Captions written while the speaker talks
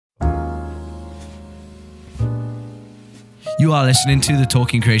You are listening to the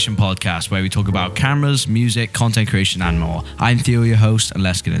Talking Creation podcast, where we talk about cameras, music, content creation, and more. I'm Theo, your host, and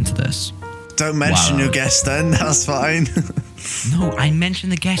let's get into this. Don't mention your guest then, that's fine. No, I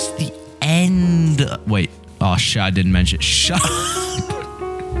mentioned the guest at the end. Wait. Oh, shit, I didn't mention it. Shut up.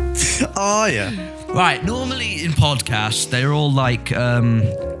 Oh, yeah. Right, normally in podcasts, they're all like,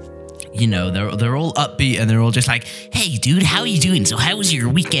 you know, they're all upbeat and they're all just like, hey, dude, how are you doing? So how was your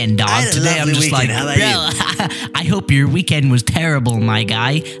weekend, dog? Today I'm just like, how bro, I hope your weekend was terrible, my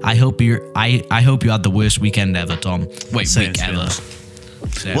guy. I hope you had the worst weekend ever, Tom. Wait, Same week ever.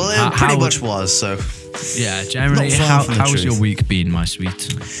 So, well, it pretty much was, so. Yeah, generally, how was your week been, my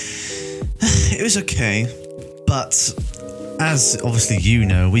sweet? It was okay, but as obviously you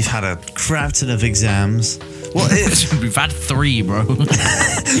know, we've had a crap ton of exams. Well, we've had 3, bro. We've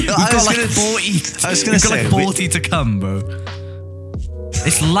got like 40. I was gonna say, like 40 to come, bro.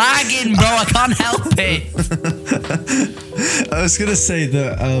 It's lagging, bro. I can't help it. I was gonna say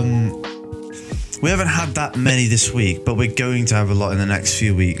that we haven't had that many this week, but we're going to have a lot in the next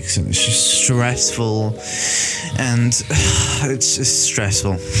few weeks, and it's just stressful, and it's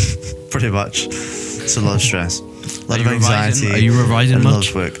stressful, pretty much. It's a lot of stress, a lot of anxiety. Are you revising and much? A lot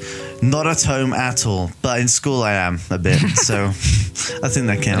of work. Not at home at all, but in school I am a bit, so I think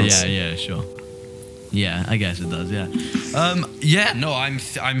that counts. Yeah, sure. Yeah, I guess it does. Yeah. No, I'm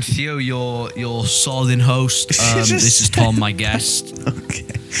Theo, your solid host. This is Tom, my guest. Okay.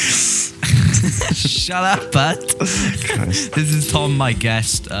 Shut up, bud. This is Tom, my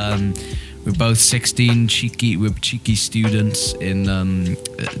guest. We're both 16 cheeky students in a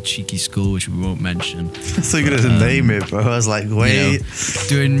cheeky school, which we won't mention. I thought you were going to name it, bro. I was like, wait. You know,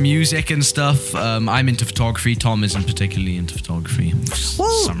 doing music and stuff. I'm into photography. Tom isn't particularly into photography. For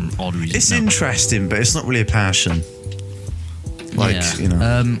some odd reason. It's interesting, but it's not really a passion. Like, yeah. you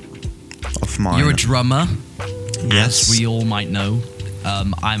know, of mine. You're a drummer, yes. as we all might know.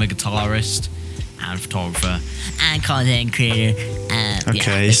 I'm a guitarist and photographer and content creator.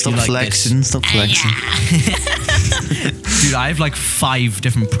 Okay, yeah, stop flexing. Stop flexing. Dude, I have like 5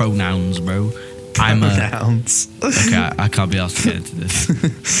 different pronouns, bro. Pronouns. Okay, I can't be asked to get into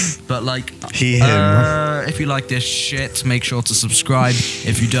this. But like, he, him. If you like this shit, make sure to subscribe.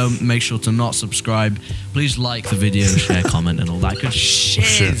 If you don't, make sure to not subscribe. Please like the video, share, comment, and all that good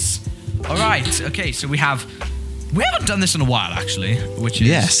shiz. All right, okay, so we haven't done this in a while, actually, which is...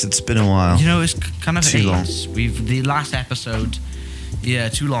 Yes, it's been a while. You know, it's kind of too long. The last episode... Yeah,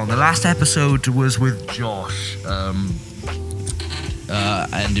 too long. The last episode was with Josh, and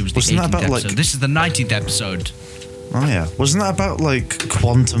it was the 18th episode. Like... This is the 19th episode. Oh, yeah. Wasn't that about, like,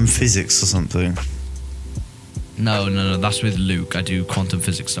 quantum physics or something? No, that's with Luke. I do quantum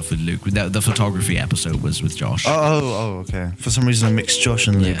physics stuff with Luke. The photography episode was with Josh. Oh, okay. For some reason I mixed Josh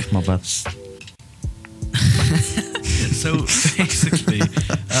and Luke. Yeah. My bad. So basically,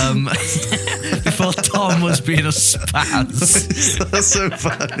 before Tom was being a spaz. That's so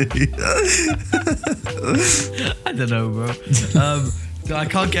funny. I don't know, bro. I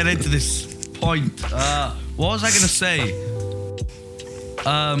can't get into this point. What was I going to say?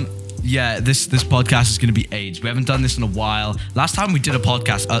 Yeah, this podcast is going to be AIDS. We haven't done this in a while. Last time we did a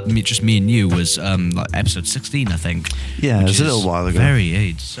podcast, just me and you, was like episode 16, I think. Yeah, it was a little while ago. Very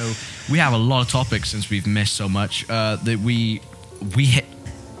AIDS. So we have a lot of topics since we've missed so much that we hit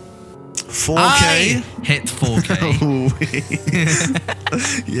 4K. I hit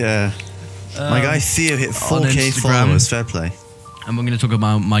 4K. Yeah. My guy Theo hit 4K followers. Fair play. And we're going to talk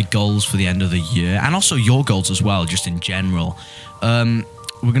about my goals for the end of the year, and also your goals as well, just in general.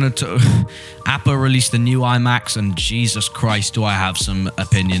 We're going to... Apple released the new iMacs, and Jesus Christ, do I have some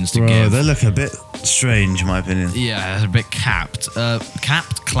opinions to give. They look a bit strange, in my opinion. Yeah, a bit capped.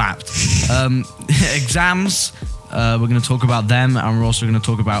 Clapped. Exams, we're going to talk about them, and we're also going to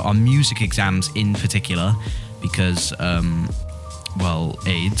talk about our music exams in particular, because, AIDS.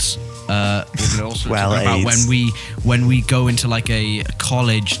 We're going to also talk about when we go into like a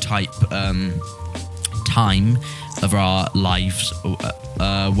college-type time of our lives,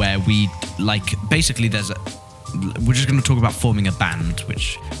 where we like basically we're just going to talk about forming a band,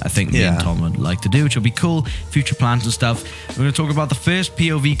 which I think me and Tom would like to do, which will be cool. Future plans and stuff. We're going to talk about the first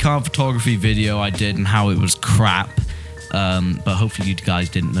POV card photography video I did and how it was crap, but hopefully you guys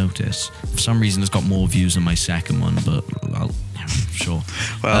didn't notice. For some reason it's got more views than my second one, but well, sure.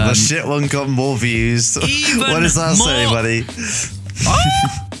 Well, the shit one got more views. What does that say, buddy?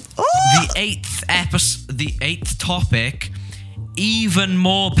 The eighth topic, even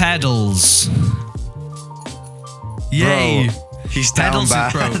more pedals. Yay. Bro, he's down pedals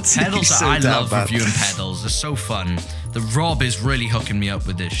bad. Pedals so I love bad. reviewing pedals. They're so fun. The Rob is really hooking me up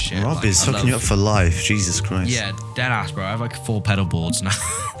with this shit. Rob is hooking you up for life. Jesus Christ. Yeah, dead ass, bro. I have like 4 pedal boards now.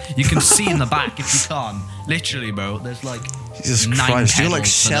 You can see in the back if you can't. Literally, bro. There's like Jesus 9 Christ. You're pedals like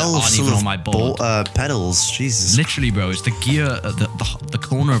shelves full of on my board. pedals. Jesus. Literally, bro. It's the gear, the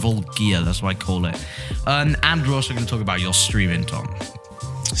corner of all gear. That's what I call it. And we're also going to talk about your streaming, Tom.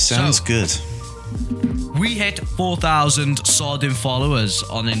 Sounds good. We hit 4,000 sodding followers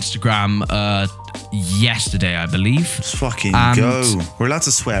on Instagram yesterday, I believe. Let's fucking go. We're allowed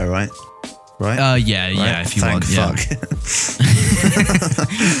to swear, right? Right? Yeah, if you Thank want. Fuck.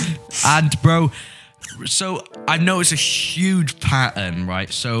 Yeah. And, bro, so I've noticed a huge pattern,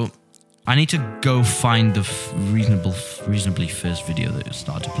 right? So I need to go find the reasonably first video that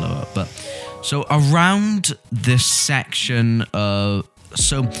started to blow up. But so around this section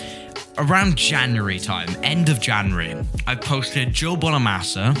around January time, end of January, I posted Joe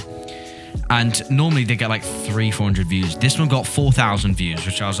Bonamassa, and normally they get like 300-400 views. This one got 4,000 views,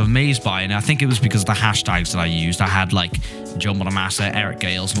 which I was amazed by, and I think it was because of the hashtags that I used. I had like Joe Bonamassa, Eric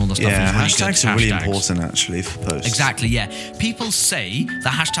Gales, and all the stuff. Yeah, hashtags are really important actually for posts. Exactly, yeah. People say the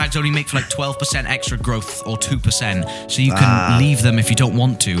hashtags only make for like 12% extra growth or 2%, so you can leave them if you don't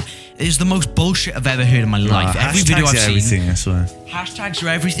want to. It is the most bullshit I've ever heard in my life. Every video I've seen, everything, I swear. Hashtags are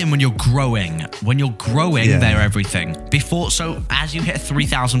everything when you're growing. When you're growing, they're everything. So as you hit a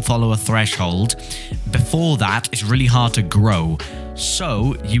 3,000 follower threshold, before that, it's really hard to grow.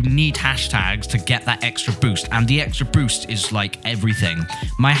 So you need hashtags to get that extra boost. And the extra boost is like everything.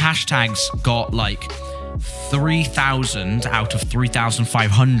 My hashtags got like 3,000 out of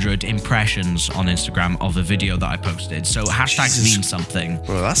 3,500 impressions on Instagram of a video that I posted. So hashtags mean something.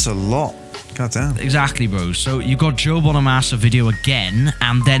 Bro, that's a lot. God damn. Exactly, bro. So you got Joe Bonamassa video again,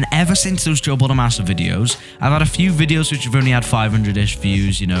 and then ever since those Joe Bonamassa videos, I've had a few videos which have only had 500-ish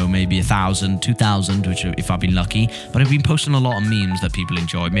views, you know, maybe 1,000, 2,000, which if I've been lucky. But I've been posting a lot of memes that people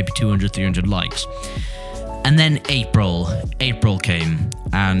enjoy, maybe 200, 300 likes. And then April came,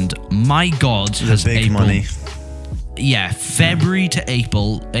 and my God, has big April, money. Yeah, February to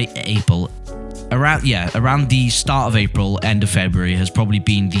April, around the start of April, end of February has probably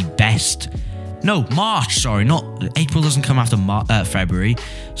been the best. No, March. Sorry, not April. Doesn't come after February,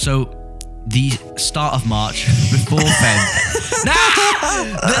 so the start of March before Feb.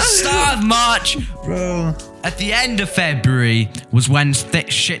 The start of March, bro. At the end of February was when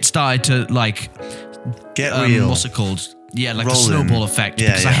shit started to like. Get real. What's it called? Yeah, like Rolling. the snowball effect.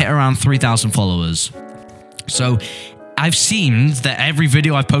 Because I hit around 3,000 followers. So I've seen that every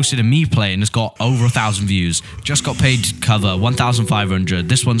video I've posted of me playing has got over 1,000 views. Just got paid cover, 1,500.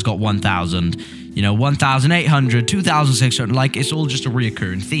 This one's got 1,000. You know, 1,800, 2,600. Like, it's all just a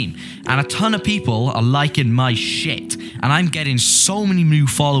reoccurring theme. And a ton of people are liking my shit. And I'm getting so many new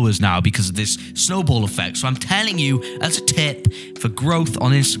followers now because of this snowball effect. So I'm telling you, as a tip for growth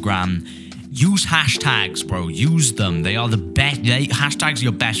on Instagram, use hashtags, bro. Use them. They are the best. Hashtags are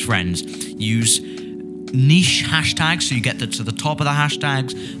your best friends. Use niche hashtags so you get to the top of the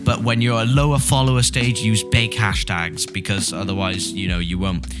hashtags. But when you're a lower follower stage, use big hashtags because otherwise, you know, you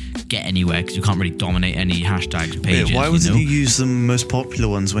won't get anywhere because you can't really dominate any hashtags pages. Wait, why wouldn't you use the most popular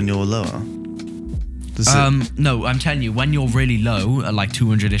ones when you're lower? No, I'm telling you, when you're really low, at like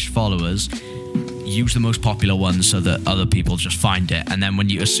 200-ish followers, use the most popular ones so that other people just find it. And then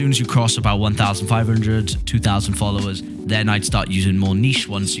as soon as you cross about 1,500, 2,000 followers, then I'd start using more niche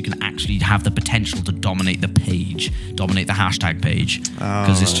ones so you can actually have the potential to dominate the page, dominate the hashtag page.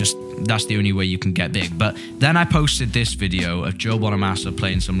 Because it's just, that's the only way you can get big. But then I posted this video of Joe Bonamassa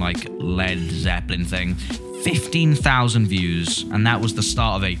playing some like Led Zeppelin thing. 15,000 views, and that was the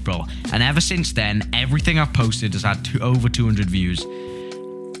start of April. And ever since then, everything I've posted has had over 200 views,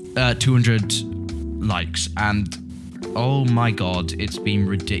 200 likes, and oh my God, it's been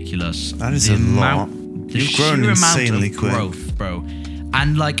ridiculous. That is a lot. You've grown insanely quick, growth, bro.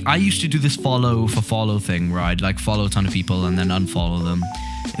 And like, I used to do this follow for follow thing, where I'd like follow a ton of people and then unfollow them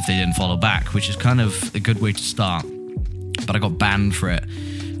if they didn't follow back, which is kind of a good way to start. But I got banned for it.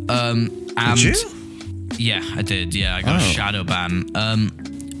 Did you? Yeah, I did. Yeah, I got a shadow ban.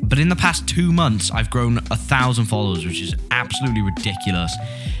 But in the past 2 months, I've grown 1,000 followers, which is absolutely ridiculous.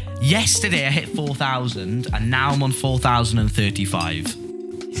 Yesterday, I hit 4,000, and now I'm on 4,035.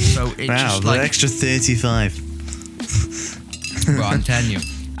 So it's just like the extra 35. Bro, I'm telling you.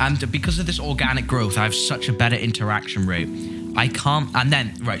 And because of this organic growth, I have such a better interaction rate. I can't. And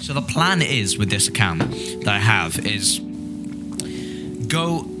then, right, so the plan is with this account that I have is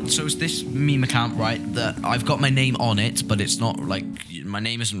so it's this meme account, right, that I've got my name on it, but it's not like, my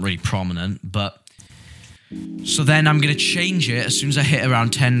name isn't really prominent, but So then I'm going to change it as soon as I hit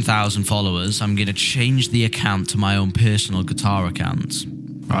around 10,000 followers. I'm going to change the account to my own personal guitar account.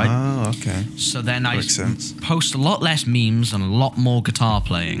 Right? Oh, okay. So then I Makes sense. post a lot less memes and a lot more guitar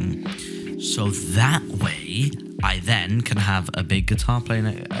playing. So that way, I then can have a big guitar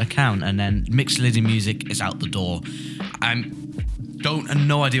playing account, and then Mixolydian Music is out the door.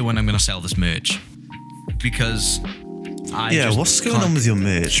 No idea when I'm going to sell this merch, because what's going on with your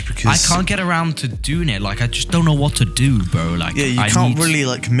merch? Because I can't get around to doing it. Like, I just don't know what to do, bro. Like, you can't really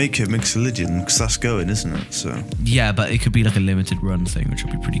like make it Mixolydian because that's going, isn't it? So yeah, but it could be like a limited run thing, which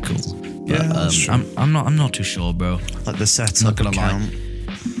would be pretty cool. Yeah, but, that's true. I'm not too sure, bro. Like the setup account.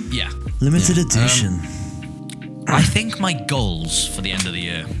 Yeah. Limited edition. I think my goals for the end of the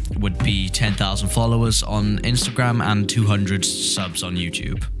year would be 10,000 followers on Instagram and 200 subs on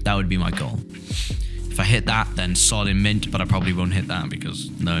YouTube. That would be my goal. If I hit that, then solid mint, but I probably won't hit that because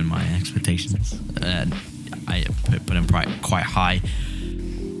knowing my expectations, I put them quite high.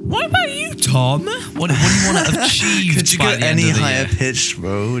 What about you, Tom? What do you want to achieve? Could you by go the end any of the higher year? pitched,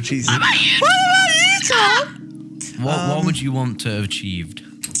 bro? Jesus. What about you, Tom? What would you want to have achieved?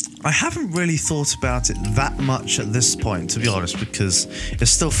 I haven't really thought about it that much at this point, to be honest, because it's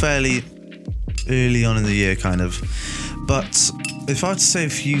still fairly early on in the year, kind of. But if I had to say a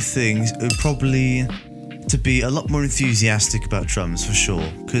few things, it would probably to be a lot more enthusiastic about drums, for sure.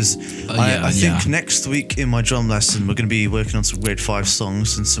 Because I think next week in my drum lesson, we're going to be working on some grade 5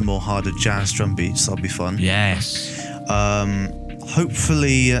 songs and some more harder jazz drum beats. That'll be fun. Yes.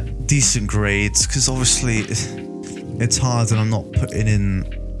 Hopefully decent grades, because obviously it's hard and I'm not putting in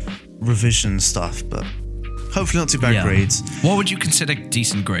revision stuff, but hopefully not too bad grades. What would you consider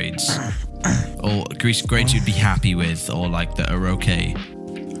decent grades? Or grades you'd be happy with, or like that are okay?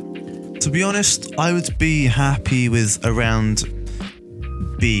 To be honest, I would be happy with around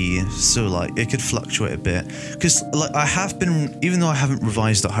B, so like it could fluctuate a bit. Because like I have been, even though I haven't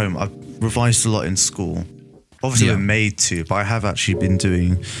revised at home, I've revised a lot in school. Obviously we're made to, but I have actually been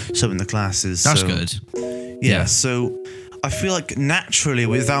doing some in the classes. That's good. Yeah, so I feel like naturally,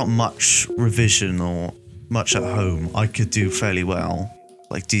 without much revision or much at home, I could do fairly well,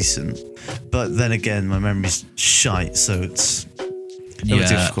 like decent. But then again, my memory's shite, so it's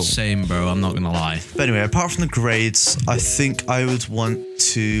difficult. Same, bro. I'm not gonna lie. But anyway, apart from the grades, I think I would want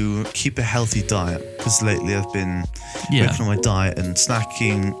to keep a healthy diet, because lately I've been working on my diet and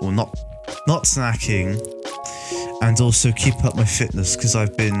snacking, or not snacking, and also keep up my fitness, because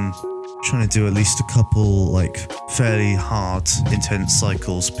I've been trying to do at least a couple like fairly hard, intense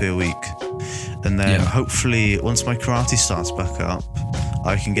cycles per week. And then hopefully once my karate starts back up,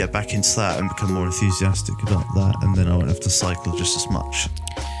 I can get back into that and become more enthusiastic about that, and then I won't have to cycle just as much.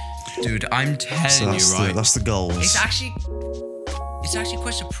 Dude, I'm telling you, right? That's the goals. It's actually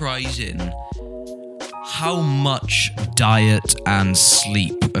quite surprising how much diet and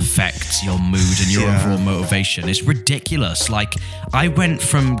sleep affects your mood and your overall motivation. It's ridiculous. Like, I went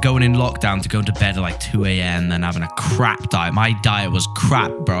from going in lockdown to going to bed at like 2 a.m. then having a crap diet. My diet was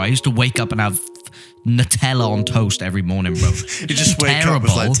crap, bro. I used to wake up and have Nutella on toast every morning, bro. You just wake up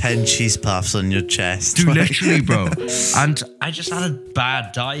with like 10 cheese puffs on your chest. Dude, literally, bro. And I just had a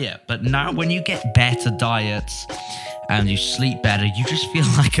bad diet. But now when you get better diets and you sleep better, you just feel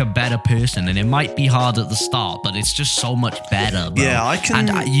like a better person. And it might be hard at the start, but it's just so much better, bro. Yeah, I can...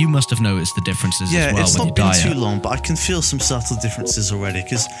 And you must have noticed the differences as well with your diet. Yeah, it's not been too long, but I can feel some subtle differences already,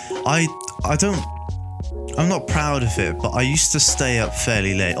 because I'm not proud of it, but I used to stay up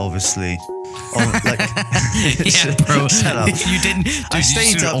fairly late, obviously. Yeah, bro. Shut up. You didn't. Dude, I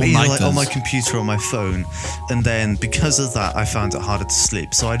stayed up either like on my computer or my phone, and then because of that, I found it harder to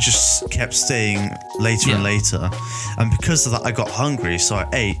sleep. So I just kept staying later and later, and because of that, I got hungry. So I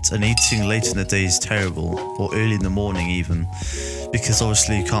ate, and eating late in the day is terrible, or early in the morning even, because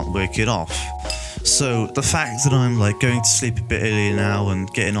obviously you can't work it off. So the fact that I'm like going to sleep a bit earlier now and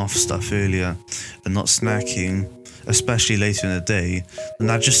getting off stuff earlier and not snacking, especially later in the day, and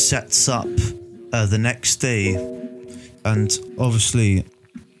that just sets up the next day. And obviously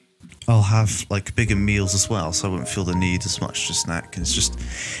I'll have like bigger meals as well, so I won't feel the need as much to snack. It's just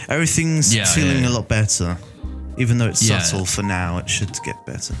everything's feeling a lot better, even though it's subtle for now. It should get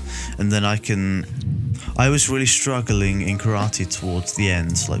better. And then I was really struggling in karate towards the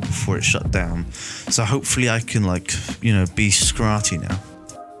end, like before it shut down, so hopefully I can be karate now.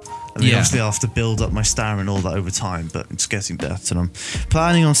 I mean, obviously I'll have to build up my stamina and all that over time, but it's getting better, and I'm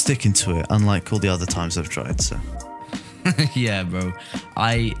planning on sticking to it, unlike all the other times I've tried, so. Yeah, bro.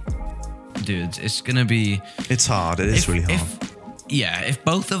 Dude, it's gonna be... It's hard, it is really hard. If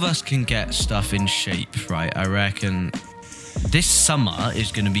both of us can get stuff in shape, right, I reckon this summer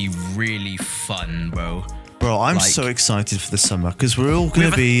is gonna be really fun, bro. Bro, I'm so excited for the summer because we're all going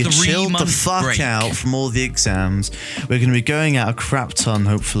to be chilled the fuck out from all the exams. We're going to be going out a crap ton,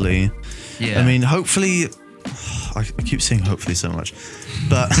 hopefully. Yeah. I mean, hopefully... I keep saying hopefully so much.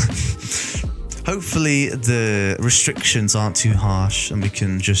 But hopefully the restrictions aren't too harsh and we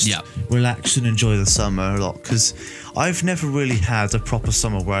can just relax and enjoy the summer a lot. Because I've never really had a proper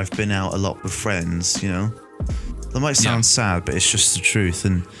summer where I've been out a lot with friends, you know? That might sound sad, but it's just the truth.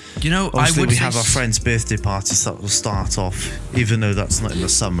 And obviously we have our friends' birthday parties that will start off, even though that's not in the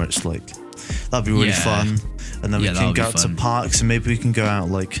summer. It's like, that'd be really fun. And then we can go out to parks and maybe we can go out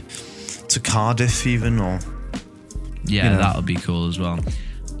like to Cardiff even, or... Yeah, that would be cool as well.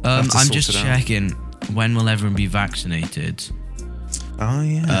 I'm just checking, when will everyone be vaccinated? Oh,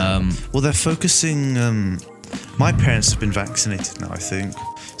 yeah. Well, they're focusing... my parents have been vaccinated now, I think.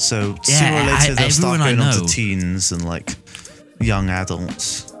 So sooner or later they'll start going on to teens and like young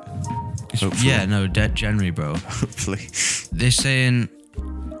adults. Hopefully. Yeah, no, January, bro. Hopefully. They're saying...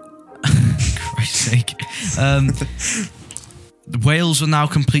 Christ's sake. Wales will now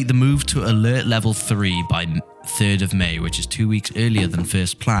complete the move to alert level 3 by 3rd of May, which is 2 weeks earlier than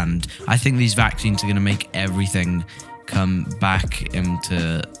first planned. I think these vaccines are going to make everything come back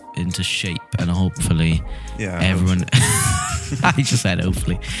into shape, and hopefully everyone... I just said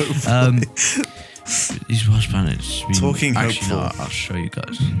hopefully. These Welsh planets... Talking hopeful. No, I'll show you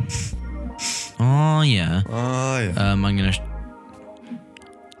guys. Oh, yeah. I'm going to...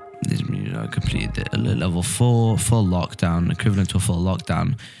 This completed the alert level 4, full lockdown, equivalent to a full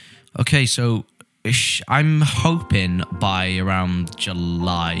lockdown. Okay, so I'm hoping by around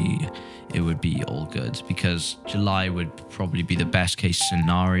July it would be all good, because July would probably be the best case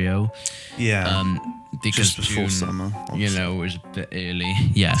scenario. Yeah. Because just before June, summer, is a bit early.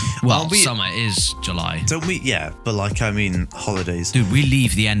 Yeah. Well, summer is July. Don't we? Yeah, but like, I mean, holidays. Dude, we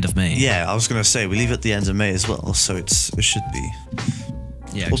leave the end of May. Yeah, I was gonna say we leave at the end of May as well, so it should be.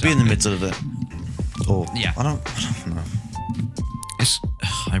 Yeah, we'll be in the middle of it. Or I don't know.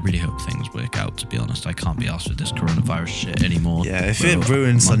 I really hope things work out, to be honest. I can't be asked with this coronavirus shit anymore. Yeah, if it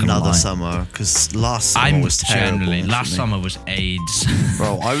ruins another summer, because last summer was terrible. Last summer was AIDS.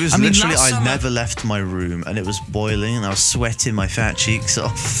 Bro, I never left my room and it was boiling and I was sweating my fat cheeks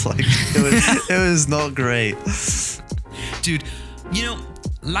off. Like, it was not great. Dude,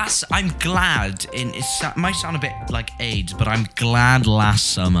 I'm glad, it might sound a bit like AIDS, but I'm glad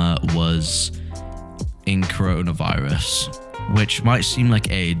last summer was in coronavirus, which might seem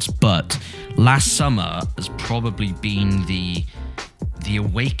like AIDS, but last summer has probably been the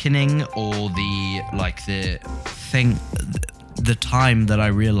awakening, or the time that I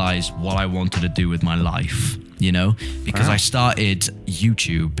realized what I wanted to do with my life, because I started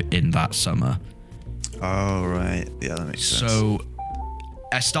YouTube in that summer. Oh, right. Yeah, that makes sense. So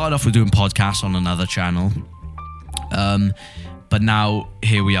I started off with doing podcasts on another channel, but now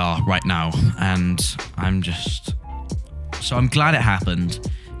here we are right now, and I'm glad it happened,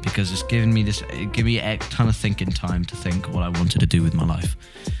 because it gave me a ton of thinking time to think what I wanted to do with my life.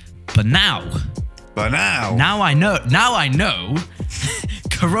 But now I know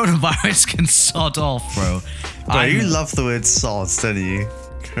coronavirus can sod off, bro. You love the word sod, don't you?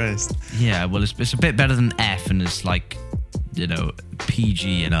 Christ. Yeah, well, it's a bit better than F, and it's like,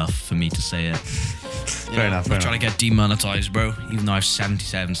 PG enough for me to say it. Fair enough. I'm trying to get demonetized, bro, even though I have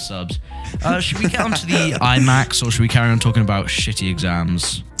 77 subs. Should we get onto the IMAX, or should we carry on talking about shitty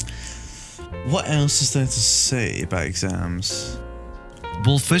exams? What else is there to say about exams?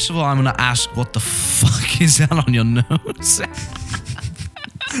 Well, first of all, I'm going to ask, what the fuck is that on your nose?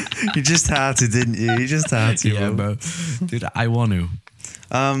 You just had to, didn't you? You just had to. Yeah, bro. Dude, I want to.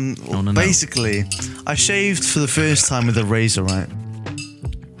 Basically, I shaved for the first time with a razor, right?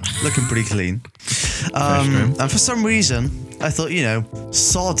 Looking pretty clean. And for some reason, I thought,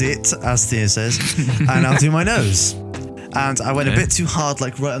 sod it, as Thea says, and I'll do my nose. And I went a bit too hard,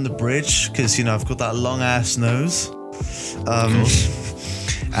 like right on the bridge, because, I've got that long ass nose.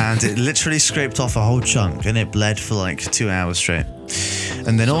 And it literally scraped off a whole chunk, and it bled for like 2 hours straight.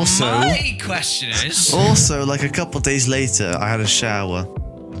 And then also, my question is, like a couple of days later, I had a shower.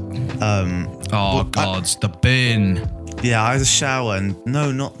 The burn. Yeah, I had a shower, and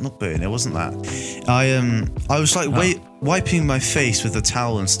no, not burn. It wasn't that. I was like wiping my face with a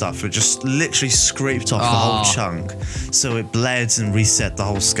towel and stuff. It just literally scraped off the whole chunk, so it bled and reset the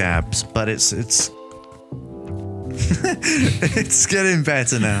whole scabs. But it's it's getting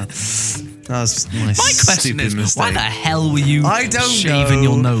better now. That was my question is, mistake. Why the hell were you shaving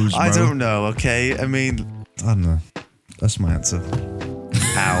your nose, bro? I don't know, okay? I mean, I don't know. That's my answer.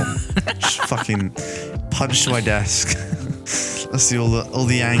 Ow. Just fucking punched my desk. Let's see all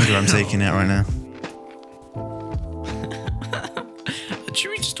the anger I'm taking out right now.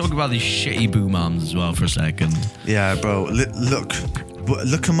 talk about these shitty boom arms as well for a second. Yeah, bro. Look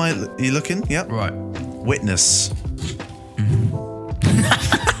at my. You looking? Yep. Right. Witness.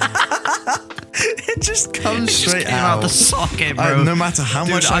 It just comes straight out the socket, bro. No matter how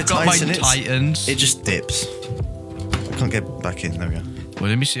much I tighten it, Titans. It just dips. I can't get back in. There we go. Well,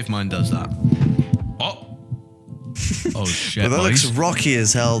 let me see if mine does that. Oh shit! Well, that looks rocky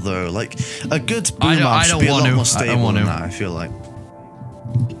as hell, though. Like a good boom arm should be a lot more stable than that, I feel like.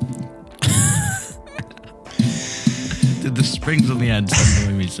 Dude, the springs on the end are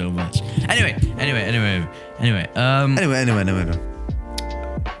annoying me so much. Anyway.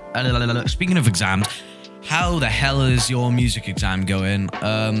 Speaking of exams, how the hell is your music exam going?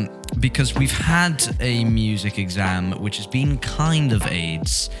 Because we've had a music exam which has been kind of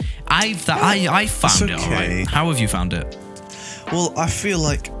AIDS. I found it alright. How have you found it? Well, I feel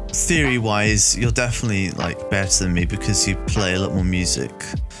like theory-wise, you're definitely like better than me because you play a lot more music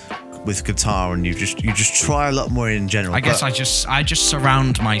with guitar and you just try a lot more in general. I guess I just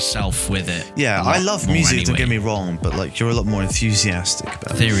surround myself with it. Yeah, I love music. Anyway. Don't get me wrong, but like you're a lot more enthusiastic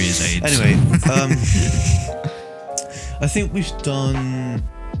about theory is AIDS. Anyway, I think we've done.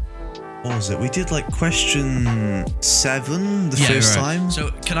 What was it? We did like question 7 the first time. So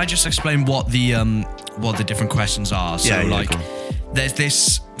can I just explain what the different questions are? So there's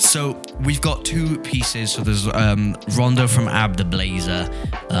this. So we've got 2 pieces. So there's Rondo from Ab the Blazer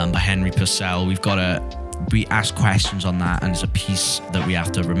by Henry Purcell. We ask questions on that, and it's a piece that we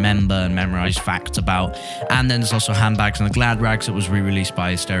have to remember and memorize facts about. And then there's also Handbags and the Glad Rags that was re-released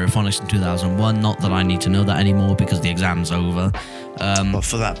by Stereophonics in 2001. Not that I need to know that anymore because the exam's over. But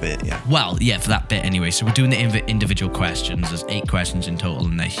for that bit, yeah. Well, yeah, for that bit anyway. So we're doing the individual questions. There's 8 questions in total,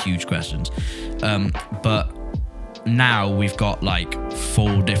 and they're huge questions. But now we've got like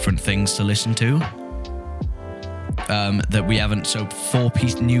 4 different things to listen to. That we haven't, so 4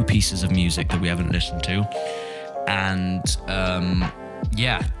 new pieces of music that we haven't listened to, and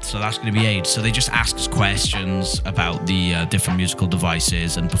so that's going to be AIDS. So they just ask us questions about the different musical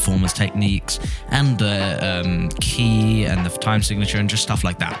devices and performance techniques and the key and the time signature and just stuff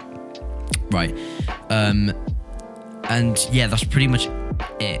like that, right? And yeah, that's pretty much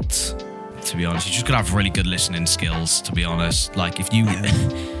it, to be honest. You just gotta have really good listening skills, to be honest. Like if you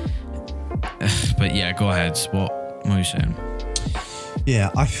but yeah, go ahead. What are you saying?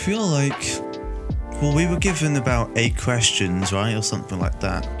 Yeah, I feel like, well, we were given about 8 questions, right, or something like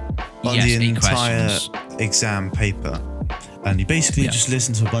that, on the entire exam paper, and you basically just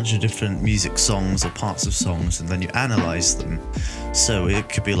listen to a bunch of different music songs or parts of songs, and then you analyze them. So it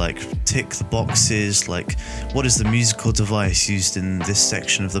could be like tick the boxes, like what is the musical device used in this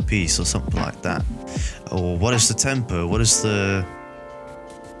section of the piece, or something like that, or what is the tempo, what is the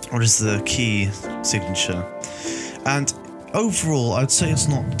key signature. And overall, I'd say it's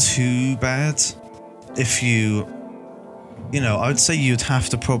not too bad. If I would say you'd have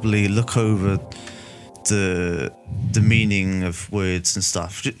to probably look over the meaning of words and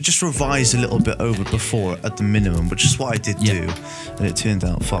stuff. Just revise a little bit over before at the minimum, which is what I did do, and it turned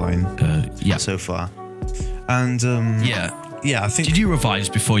out fine. So far. And I think. Did you revise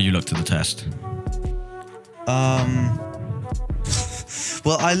before you looked at the test?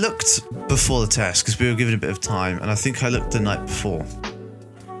 Well, I looked before the test because we were given a bit of time, and I think I looked the night before.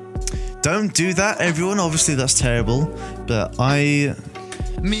 Don't do that, everyone. Obviously, that's terrible. But I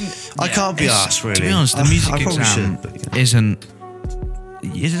can't be arsed, really. To be honest, the music exam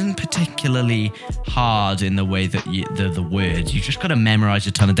isn't particularly hard in the way that the words. You just got to memorize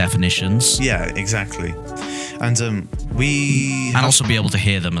a ton of definitions. Yeah, exactly. And also be able to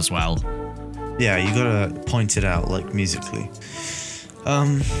hear them as well. Yeah, you got to point it out, like, musically.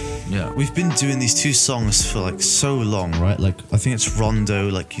 We've been doing these 2 songs for like so long, right? Like I think it's Rondo,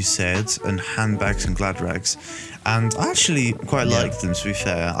 like you said, and Handbags and Glad Rags, and I actually quite like them, to be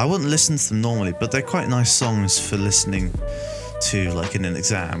fair. I wouldn't listen to them normally, but they're quite nice songs for listening to, like in an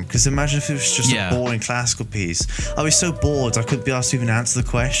exam. Because imagine if it was just a boring classical piece. I'd be so bored I couldn't be asked to even answer the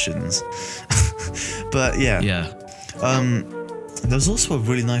questions. But there was also a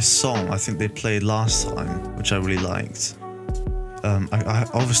really nice song I think they played last time, which I really liked. I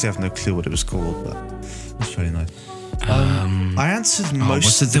obviously have no clue what it was called, but it was very nice. I answered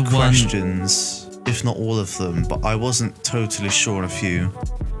most of the questions, if not all of them, but I wasn't totally sure on a few.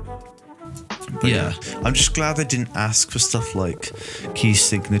 But I'm just glad they didn't ask for stuff like key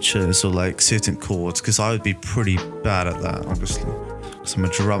signatures or like certain chords, because I would be pretty bad at that, obviously, because I'm a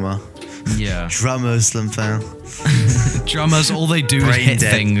drummer. Yeah. Drummers, Limfell. Drummers, all they do is hit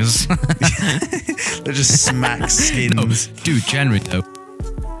things. They just smack skins. Dude, generally though.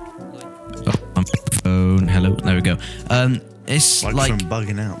 Phone. Hello. There we go. It's like from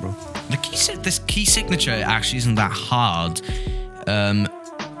bugging out, bro. This key signature actually isn't that hard.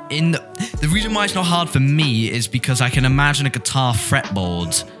 The reason why it's not hard for me is because I can imagine a guitar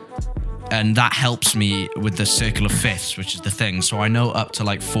fretboard, and that helps me with the circle of fifths, which is the thing. So I know up to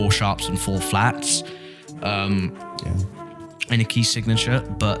like 4 sharps and 4 flats in a key signature,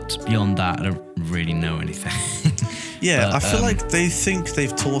 but beyond that, I don't really know anything. Yeah, but, I feel like they think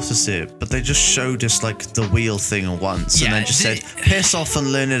they've taught us it, but they just showed us like the wheel thing once and then just said, piss off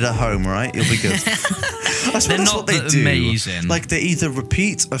and learn it at home, right? You'll be good. I suppose that's what they do. Amazing. Like they either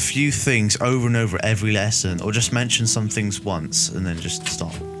repeat a few things over and over every lesson or just mention some things once and then just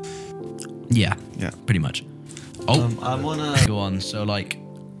stop. Yeah, pretty much. Oh, I wanna go on. So like,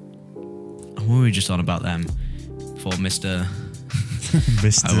 what were we just on about them? For Mr.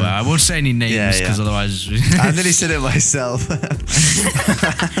 I won't say any names because otherwise. I nearly said it myself.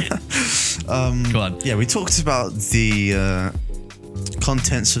 Go on. Yeah, we talked about the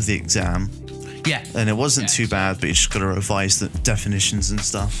contents of the exam. Yeah. And it wasn't too bad, but you just got to revise the definitions and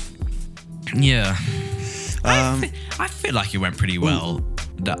stuff. Yeah. I feel like it went pretty well.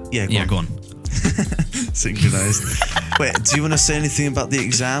 Go on. Synchronized. Wait, do you want to say anything about the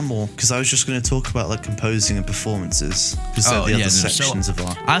exam, or because I was just going to talk about like composing and performances because they're the other sections of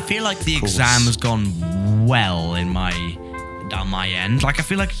our I feel like the exam has gone well down my end. Like I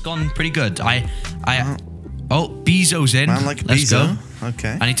feel like it's gone pretty good. Bezo's in. Man like Let's Bezo. go.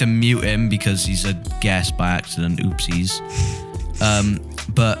 Okay. I need to mute him because he's a guest by accident. Oopsies.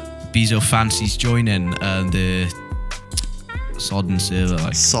 But Bezo fancies joining the Sodden server.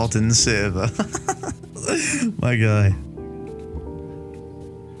 Like. Sodden server. My guy.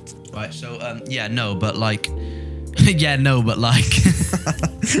 Right, so, but like...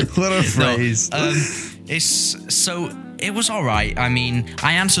 What a phrase. It was alright. I mean,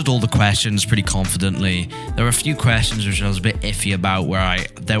 I answered all the questions pretty confidently. There were a few questions which I was a bit iffy about where I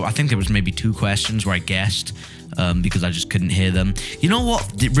think there was maybe 2 questions where I guessed because I just couldn't hear them. You know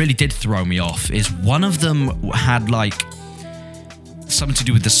what really did throw me off is one of them had like something to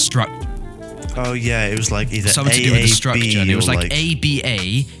do with the structure. Oh yeah, it was like either something to do with the structure. And it was like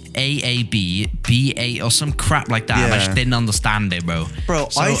ABA, AAB, BA, or some crap like that. And I just didn't understand it, bro.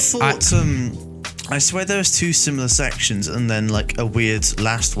 So I thought I swear there was 2 similar sections and then like a weird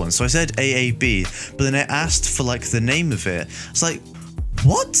last one. So I said AAB, but then I asked for like the name of it. It's like,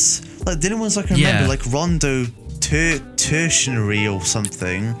 what? Like didn't one like remember like Rondo Tertiary or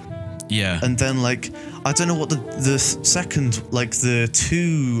something? Yeah. And then like I don't know what the second like the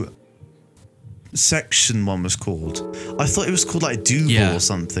 2 section one was called. I thought it was called like double or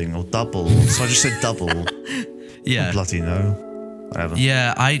something or double. So I just said double. Yeah. I bloody know. Whatever.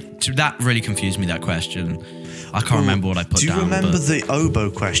 Yeah, that really confused me, that question. I can't remember what I put down. Do you remember the oboe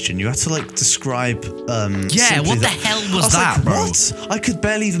question? You had to like describe what the hell was that, like, bro? What? I could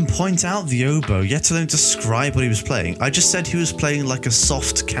barely even point out the oboe, yet to then describe what he was playing. I just said he was playing like a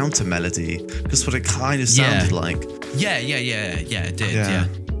soft counter melody. That's what it kind of sounded like. Yeah, it did, yeah.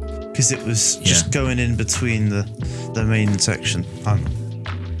 Because it was just going in between the main section.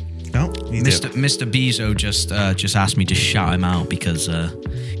 Mr. Bezo just asked me to shout him out because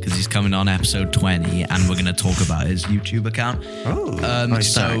he's coming on episode 20 and we're going to talk about his YouTube account. Oh,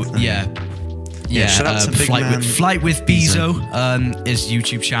 nice. So shout out to Flight with Bezo, his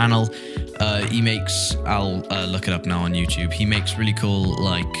YouTube channel. He makes, I'll look it up now on YouTube. He makes really cool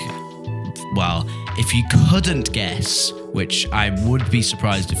if you couldn't guess, which I would be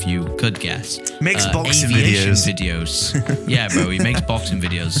surprised if you could guess. Makes boxing videos. Yeah, bro, he makes boxing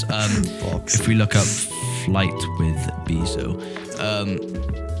videos. If we look up Flight with Bezo,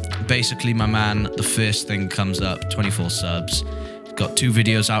 basically my man, the first thing comes up, 24 subs. Got 2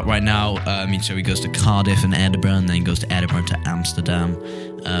 videos out right now. So he goes to Cardiff and Edinburgh, and then goes to Edinburgh to Amsterdam.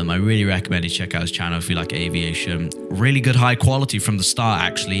 I really recommend you check out his channel if you like aviation. Really good high quality from the start,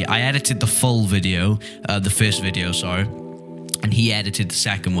 actually. I edited the full video, the first video, sorry. And he edited the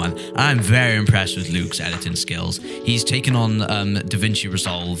second one. I'm very impressed with Luke's editing skills. He's taken on DaVinci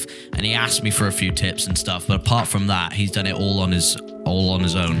Resolve, and he asked me for a few tips and stuff. But apart from that, he's done it all on his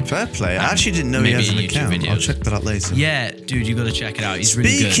own. Fair play. I actually didn't know he has an account. Videos. I'll check that out later. Yeah, dude, you got to check it out. He's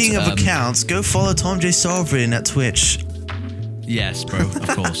really good. Speaking of accounts, go follow Tom J. Sovereign at Twitch. Yes, bro. Of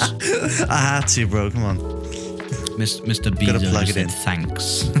course. I had to, bro. Come on. Mr. Bezo said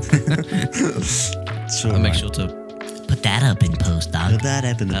thanks. I'll make sure to put that up in post, dog. Put that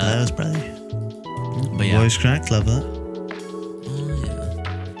up in the post, brother. But yeah. Voice crack, love that.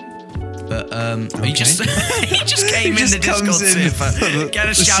 But he just came in the Discord server, get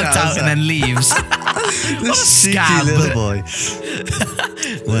a shout out, and then leaves. This cheeky little boy. I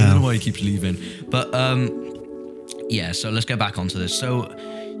don't know why he keeps leaving. But Yeah, so let's get back onto this. So,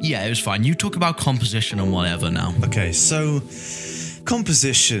 yeah, it was fine. You talk about composition and whatever now. Okay, so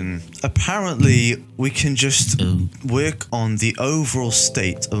composition. Apparently, we can just work on the overall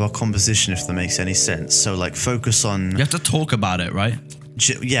state of our composition, if that makes any sense. So, like, focus on... You have to talk about it, right?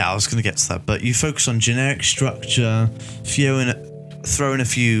 Yeah, I was going to get to that. But you focus on generic structure, throw in a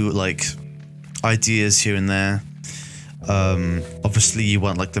few, like, ideas here and there. Obviously you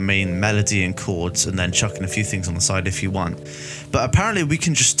want like the main melody and chords, and then chuck in a few things on the side if you want. But apparently we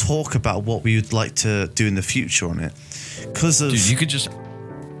can just talk about what we would like to do in the future on it. Dude, you could just...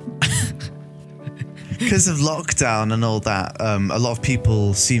 Because of lockdown and all that, a lot of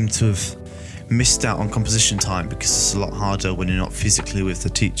people seem to have missed out on composition time because it's a lot harder when you're not physically with the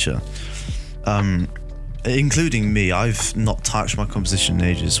teacher. Including me, I've not touched my composition in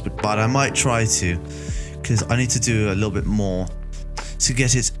ages, but I might try to, because I need to do a little bit more to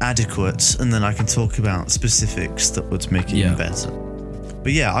get it adequate, and then I can talk about specifics that would make it even better.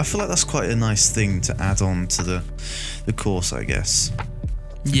 But yeah, I feel like that's quite a nice thing to add on to the course, I guess.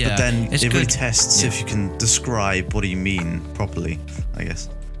 Yeah, but then it really tests if you can describe what do you mean properly, I guess.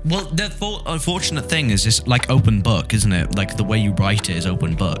 Well, the unfortunate thing is it's like open book, isn't it? Like the way you write it is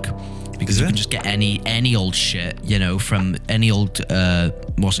open book. Because you can just get any old shit, you know, from any old,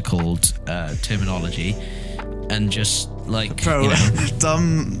 what's it called, terminology, and just like, bro, you know.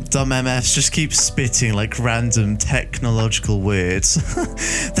 dumb MFs just keep spitting like random technological words.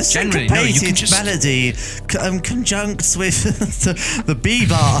 The syncopated melody conjuncts with the B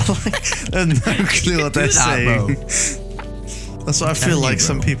bar, and no clue what they're saying. Bro. That's what I feel like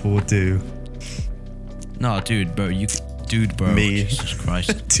some people would do. No, dude, bro, Dude, bro. Me. Jesus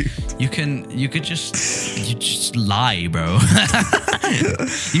Christ. Dude. You just lie, bro.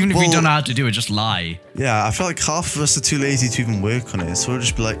 Even if you don't know how to do it, just lie. Yeah, I feel like half of us are too lazy to even work on it, so we'll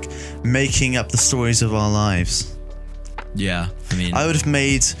just be like making up the stories of our lives. Yeah, I mean, I would have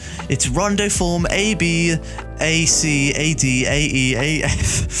made it's rondo form A B A C A D A E A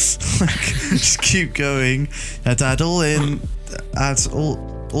F. Like, just keep going. Add all in. Add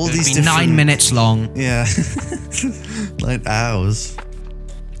all these different 9 minutes long. Yeah. Like hours.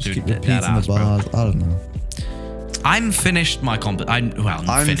 Dude, keep repeating the bars. Bro. I don't know. I'm finished my I'm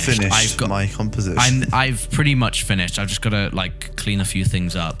finished. My composition. I've pretty much finished. I've just got to like clean a few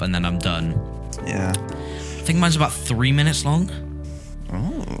things up and then I'm done. Yeah. I think mine's about 3 minutes long.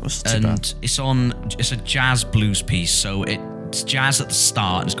 Oh, that's too bad. It's a jazz blues piece, so it's jazz at the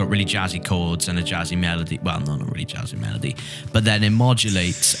start, and it's got really jazzy chords and a jazzy melody. Well, no, not really jazzy melody, but then it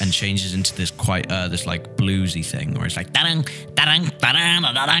modulates and changes into this quite this like bluesy thing, where it's like da-dang, da-dang, da-dang,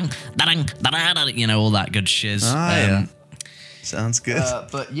 da-dang, da-dang, da-dang, you know, all that good shiz. Yeah. Sounds good.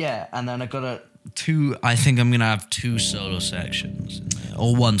 But yeah, and then I got I think I'm gonna have 2 solo sections in there,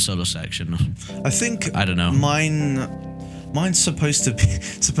 or 1 solo section. I don't know. Mine's supposed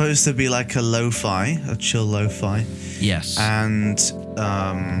to be like a chill lo-fi. Yes. And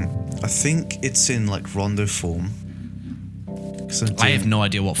I think it's in like rondo form. I have no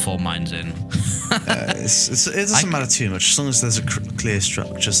idea what form mine's in. It doesn't matter too much as long as there's a clear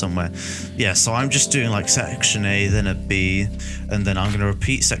structure somewhere. Yeah, so I'm just doing like section A, then a B, and then I'm going to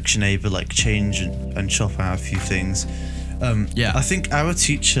repeat section A, but like change and chop out a few things. Yeah, I think our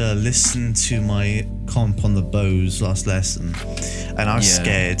teacher listened to my comp on the bows last lesson, and I was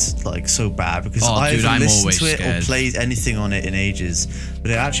scared like so bad because I haven't listened to it or played anything on it in ages, but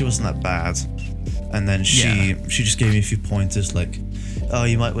it actually wasn't that bad. And then she just gave me a few pointers like, oh,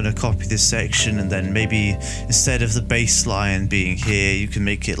 you might want to copy this section, and then maybe instead of the bass line being here, you can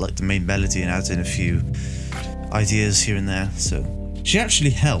make it like the main melody and add in a few ideas here and there. So she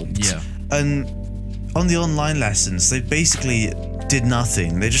actually helped. Yeah. And on the online lessons, they basically did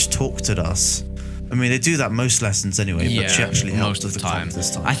nothing. They just talked at us. I mean, they do that most lessons anyway, but she actually helped most of the time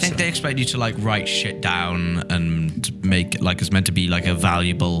this time. I think they expect you to like write shit down and make it like it's meant to be like a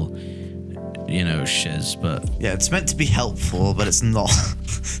valuable, you know, shiz, but yeah, it's meant to be helpful, but it's not.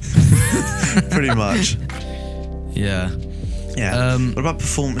 Pretty much. Yeah. Yeah. What about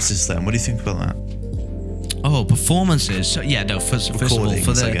performances then? What do you think about that? Oh, performances. So yeah, no. First of all, I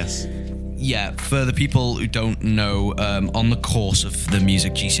guess. Yeah, for the people who don't know, on the course of the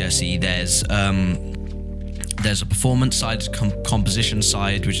music GCSE, there's a performance side, composition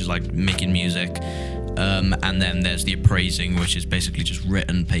side, which is like making music, and then there's the appraising, which is basically just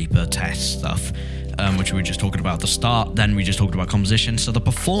written paper test stuff, which we were just talking about at the start. Then we just talked about composition. So the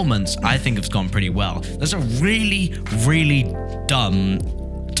performance, I think, has gone pretty well. There's a really, really dumb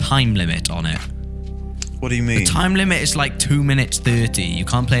time limit on it. What do you mean? The time limit is like 2 minutes 30. You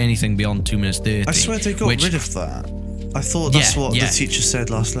can't play anything beyond 2 minutes 30. I swear they got rid of that. I thought that's what the teacher said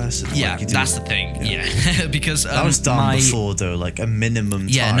last lesson. Yeah, that's the thing. Yeah, because that was done before though, like a minimum time.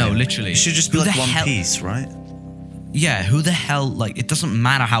 Yeah, no, literally. It should just be like one piece, right? Yeah, who the hell, like, it doesn't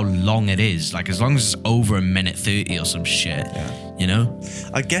matter how long it is, like, as long as it's over a minute 30 or some shit, you know?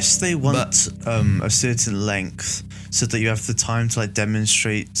 I guess they want a certain length so that you have the time to, like,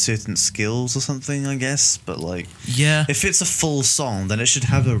 demonstrate certain skills or something, I guess, but, like, if it's a full song, then it should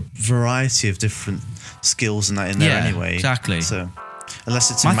have a variety of different skills in there anyway. Exactly. So, unless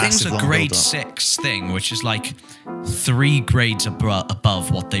it's a massive long thing's a grade 6 thing, which is, like, 3 grades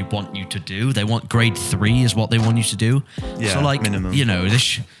above what they want you to do. They want grade 3 is what they want you to do. Yeah, so, like, minimum. you know,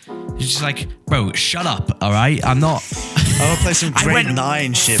 it's just like, bro, shut up, all right? I'm not... I want to play some grade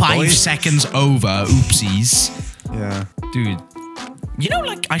 9 shit, 5 seconds over, oopsies. Yeah. Dude, you know,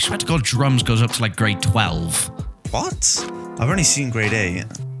 like, I swear to God, drums goes up to, like, grade 12. What? I've only seen grade 8.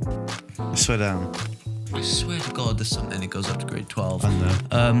 I swear down. I swear to God, there's something that goes up to grade 12. I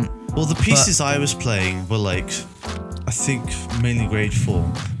know. Well, the pieces I was playing were like, I think mainly grade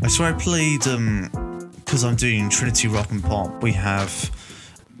 4. I swear I played, because I'm doing Trinity Rock and Pop, we have,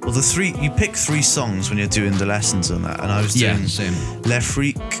 well, you pick 3 songs when you're doing the lessons on that, and I was doing Le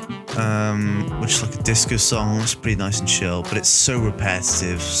Freak, which is like a disco song. It's pretty nice and chill, but it's so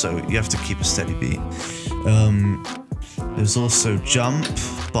repetitive, so you have to keep a steady beat. There's also Jump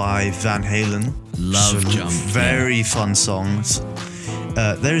by Van Halen. Love Jump. Very fun songs.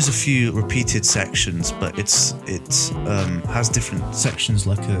 There's a few repeated sections, but it has different sections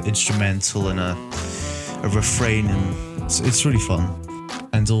like an instrumental and a refrain, and it's really fun.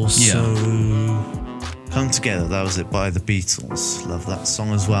 And also Come Together, that was it, by the Beatles. Love that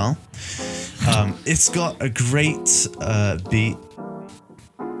song as well. It's got a great beat,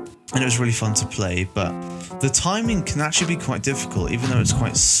 and it was really fun to play, but the timing can actually be quite difficult, even though it's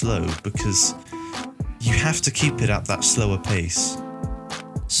quite slow, because you have to keep it at that slower pace.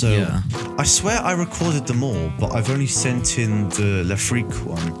 So I swear I recorded them all, but I've only sent in the Le Freak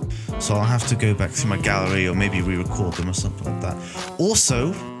one, so I'll have to go back to my gallery or maybe re-record them or something like that.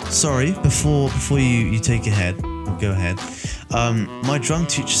 Also, sorry, before you take go ahead. My drum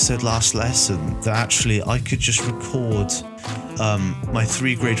teacher said last lesson that actually I could just record my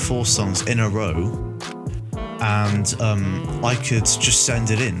 3 grade 4 songs in a row, and I could just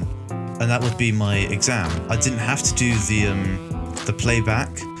send it in, and that would be my exam. I didn't have to do the playback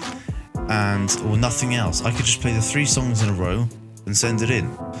or nothing else. I could just play the 3 songs in a row and send it in.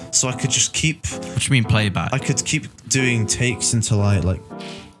 So I could just keep... What do you mean playback? I could keep doing takes until I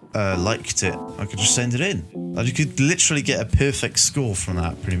liked it. I could just send it in. You could literally get a perfect score from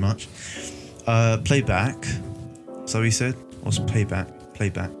that, pretty much. Playback. So what you said? What's playback?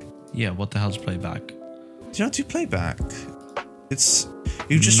 Playback. Yeah, what the hell's playback? Do you not do playback?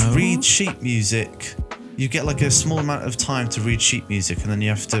 You just read sheet music. You get like a small amount of time to read sheet music, and then you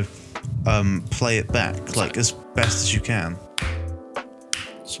have to play it back like as best as you can.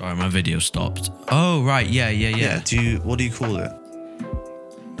 Sorry, my video stopped. Oh right, yeah. What do you call it?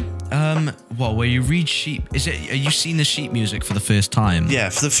 Where you read sheet? Are you seeing the sheet music for the first time? Yeah,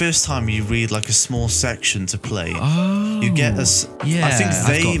 for the first time you read like a small section to play. Oh. You get I think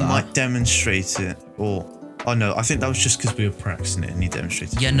they might demonstrate it, or. Oh no, I think that was just because we were practicing it and you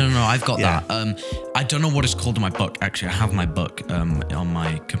demonstrated it. Yeah, no, I've got that. I don't know what it's called in my book. Actually, I have my book on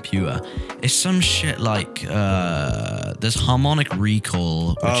my computer. It's some shit like there's harmonic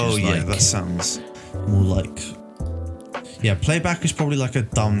recall. Which that sounds more like. Yeah, playback is probably like a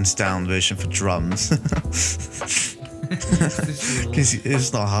dumbed down version for drums. Because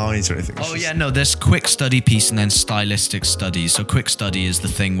it's not harmonies or anything. There's quick study piece and then stylistic studies. So quick study is the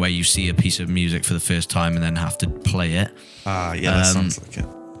thing where you see a piece of music for the first time and then have to play it. That sounds like it.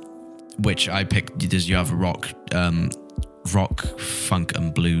 Which I picked. You have rock, funk,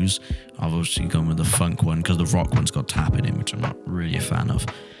 and blues. I've obviously gone with the funk one because the rock one's got tapping in, which I'm not really a fan of.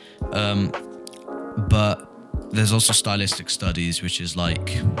 But there's also stylistic studies, which is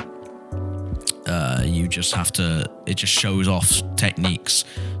like. You just have to, it just shows off techniques.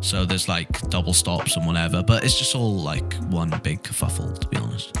 So there's like double stops and whatever, but it's just all like one big kerfuffle, to be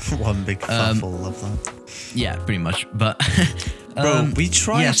honest. One big kerfuffle, love that. Yeah, pretty much. But bro, we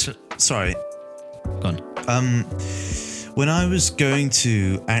tried. Yes. Sorry. Go on. When I was going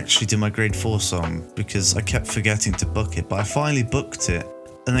to actually do my grade 4 song, because I kept forgetting to book it, but I finally booked it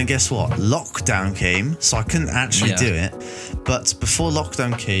And then guess what? Lockdown came, so I couldn't actually do it. But before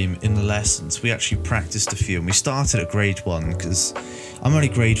lockdown came, in the lessons, we actually practiced a few. And we started at grade 1 because I'm only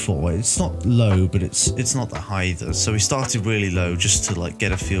grade 4. It's not low, but it's not that high either. So we started really low just to like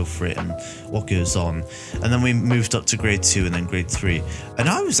get a feel for it and what goes on. And then we moved up to grade 2 and then grade 3. And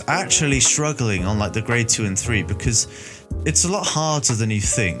I was actually struggling on like the grade 2 and 3 because it's a lot harder than you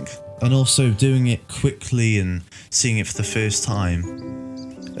think. And also doing it quickly and seeing it for the first time.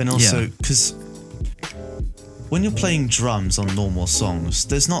 And also, because when you're playing drums on normal songs,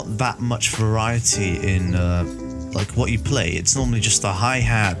 there's not that much variety in like what you play. It's normally just a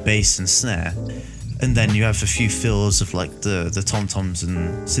hi-hat, bass and snare. And then you have a few fills of like the tom-toms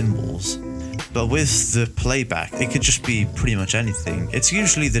and cymbals. But with the playback, it could just be pretty much anything. It's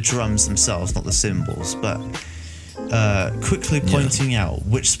usually the drums themselves, not the cymbals. But quickly pointing out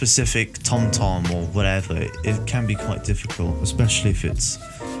which specific tom-tom or whatever, it can be quite difficult, especially if it's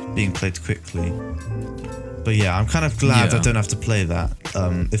being played quickly. But yeah, I'm kind of glad I don't have to play that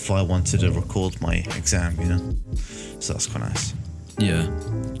if I wanted to record my exam, you know? So that's quite nice. Yeah.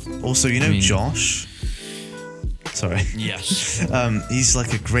 Also, Josh? Sorry. Yes. He's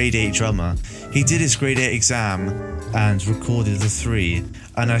like a grade 8 drummer. He did his grade 8 exam and recorded the 3.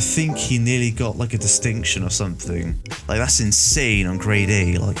 And I think he nearly got like a distinction or something. Like that's insane on grade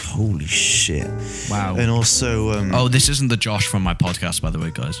 8. Like holy shit. Wow. And also oh, this isn't the Josh from my podcast, by the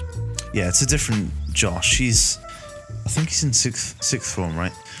way, guys. Yeah, it's a different Josh. I think he's in sixth form,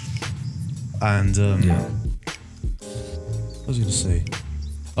 right? And what was I gonna say?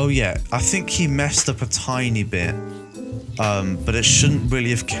 Oh yeah, I think he messed up a tiny bit. But it shouldn't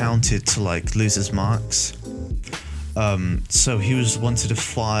really have counted to like lose his marks. So he was wanted to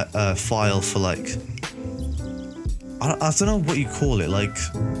file for like I don't know what you call it, like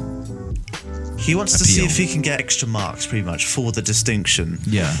he wants to see if he can get extra marks pretty much for the distinction.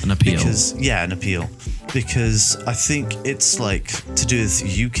 Yeah, an appeal. An appeal. Because I think it's like to do with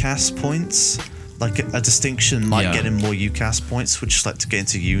UCAS points. Like a distinction might get him more UCAS points, which is like to get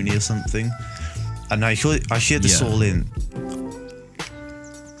into uni or something. And I hear this all in.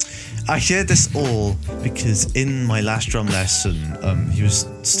 I hear this all because in my last drum lesson, he was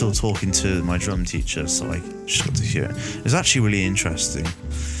still talking to my drum teacher, so I just got to hear it. It's actually really interesting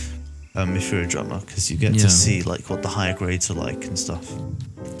if you're a drummer, because you get to see like what the higher grades are like and stuff.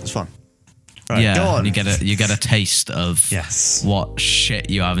 It's fun. Right, go on. And you get a taste of what shit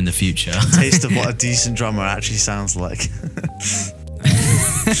you have in the future. A taste of what a decent drummer actually sounds like.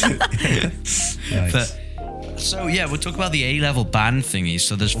 Nice. But so we'll talk about the A-level band thingy.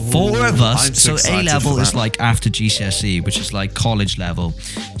 So there's 4 of us. I'm so A-level is like after GCSE, which is like college level.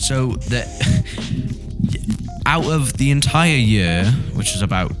 So out of the entire year, which is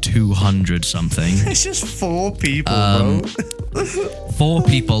about 200 something, it's just 4 people, bro. 4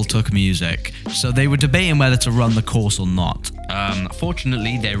 people took music. So they were debating whether to run the course or not.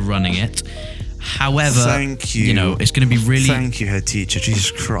 Fortunately, they're running it. However, thank you. It's going to be really... Thank you, head teacher.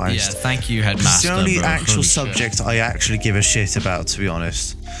 Jesus Christ. Yeah, thank you, headmaster. It's the only actual Holy subject shit. I actually give a shit about, to be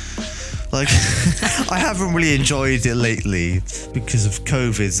honest. Like, I haven't really enjoyed it lately because of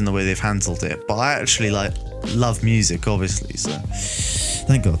COVID and the way they've handled it. But I actually love music, obviously. So,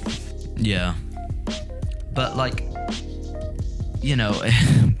 thank God. Yeah, but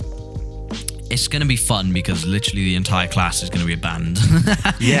it's going to be fun because literally the entire class is going to be a band.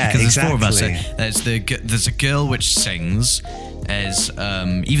 Yeah, because exactly. There's 4 of us. There's a girl which sings.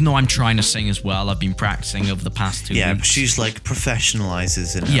 Even though I'm trying to sing as well, I've been practicing over the past 2 weeks. Yeah, but she's like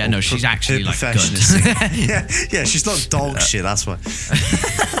professionalizes it. Yeah, no, she's actually like good. yeah, she's not dog shit. That's why.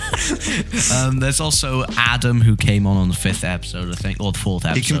 There's also Adam, who came on the 5th episode, I think, or the 4th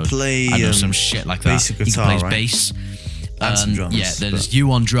episode. He can play some shit like that. Basic guitar, he plays right? bass. And some drums. Yeah, there's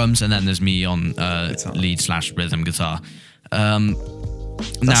you on drums, and then there's me on lead/rhythm guitar. Now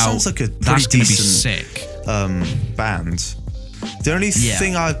sounds like a pretty that's going to be decent sick. Band. The only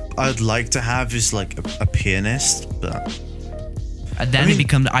thing I'd like to have is like a pianist, but and then it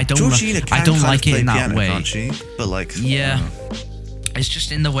becomes I don't like it in that piano, way. Can't she? But like it's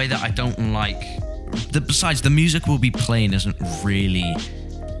just in the way that I don't like. Besides, the music we'll be playing isn't really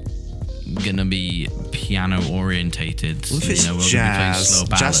gonna be piano orientated. Well, if it's we're jazz, gonna be playing slow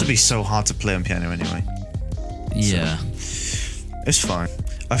ballads. Jazz would be so hard to play on piano anyway. Yeah, so, it's fine.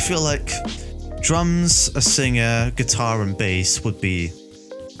 I feel like drums, a singer, guitar, and bass would be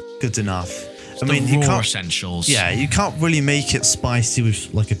good enough. I mean, you can't essentials. Yeah, you can't really make it spicy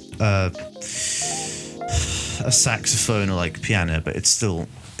with like a saxophone or like piano, but it's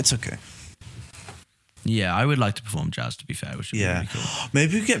okay. Yeah, I would like to perform jazz, to be fair, which would be really cool.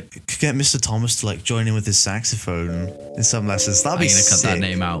 Maybe we could get Mr. Thomas to like join in with his saxophone in some lessons. That'd be sick. I'm going to cut that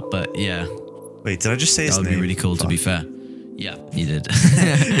name out, but yeah. Wait, did I just say his name? That would be really cool, to be fair. Yeah, you did.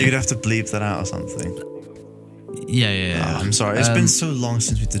 You're going to have to bleep that out or something. Yeah. Oh, I'm sorry. It's been so long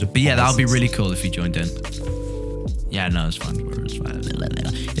since we did a podcast. But yeah, that would be really cool if you joined in. Yeah, no, it's fine.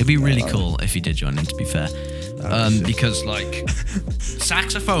 It'd be really cool if you did join in, to be fair. Because, like,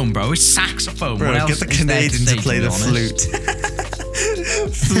 saxophone, bro. It's saxophone. Bro, what else get the Canadian to play the flute.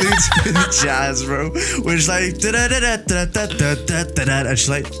 Flute in jazz, bro. We're just like, and she's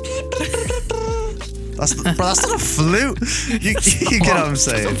like, that's not a flute. You get what I'm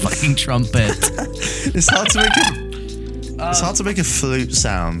saying? It's a fucking trumpet. It's hard to make a flute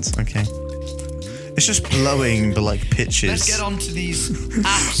sound, okay? It's just blowing, but like pitches. Let's get on to these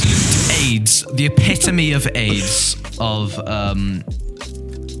absolute AIDS, the epitome of AIDS of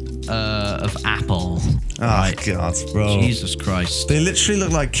Apple. Oh, right? God, bro. Jesus Christ. They literally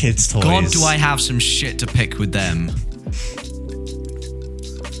look like kids' toys. God, do I have some shit to pick with them.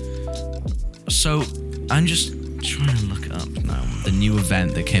 So, I'm just trying to look it up now. The new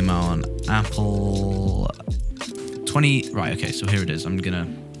event that came out on Apple 20... Right, okay, so here it is. I'm going to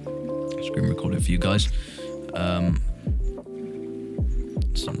screen record it for you guys.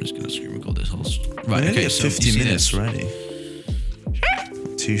 So I'm just going to screen record this whole... Right, okay, so 50 minutes ready.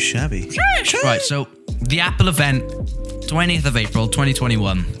 Too shabby. Right, so the Apple event, 20th of April,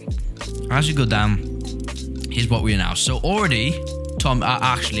 2021. As you go down, here's what we announced. So already, Tom,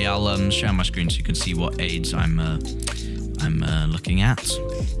 actually, I'll share my screen so you can see what aids I'm looking at.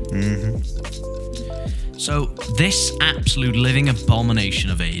 Mm-hmm. So this absolute living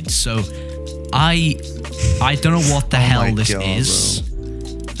abomination of AIDS. So I don't know what the hell this is.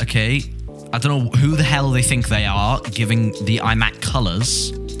 Bro. Okay. I don't know who the hell they think they are giving the iMac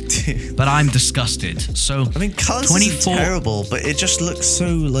colors, but I'm disgusted. So I mean, colors is terrible, but it just looks so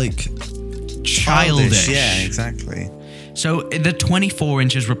like childish. Yeah, exactly. So the 24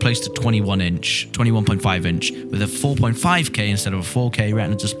 inch is replaced to 21.5 inch with a 4.5K instead of a 4K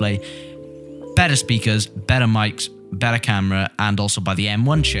Retina display, better speakers, better mics, better camera, and also by the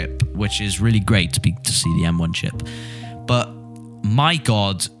M1 chip, which is really great to see the M1 chip. But my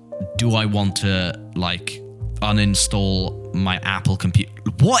God, do I want to like uninstall my Apple computer?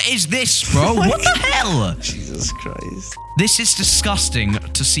 What is this, bro? What the hell? Jesus Christ. This is disgusting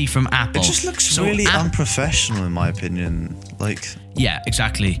to see from Apple. It just looks really unprofessional in my opinion. Like, yeah,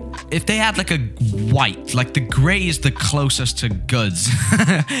 exactly. If they had like a white, like the grey is the closest to goods.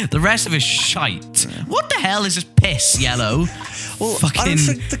 The rest of it is shite. Yeah. What the hell is this piss yellow? Well, I don't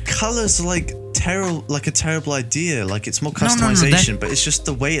think the colours are like a terrible idea. Like, it's more customization, but it's just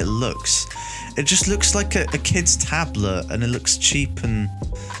the way it looks. It just looks like a kid's tablet, and it looks cheap and...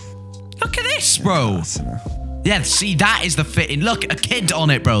 Look at this, bro. Yeah, see, that is the fitting. Look, a kid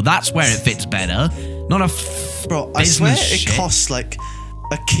on it, bro. That's where it fits better. Not a bro, I swear it costs like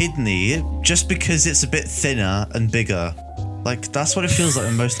a kidney just because it's a bit thinner and bigger. Like, that's what it feels like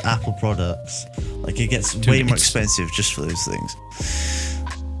in most Apple products. Like, it gets way more expensive just for those things.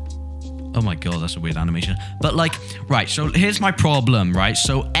 Oh my God, that's a weird animation. But like, right, so here's my problem, right?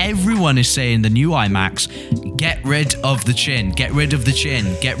 So everyone is saying the new iMacs, get rid of the chin, get rid of the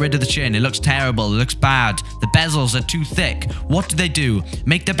chin, get rid of the chin. It looks terrible, it looks bad. The bezels are too thick. What do?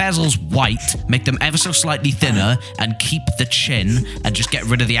 Make the bezels white, make them ever so slightly thinner, and keep the chin, and just get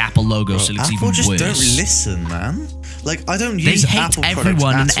rid of the Apple logo so it looks even worse. Apple just don't listen, man. Like, I don't use Apple products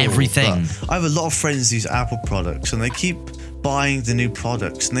everyone and everything. I have a lot of friends who use Apple products, and they keep buying the new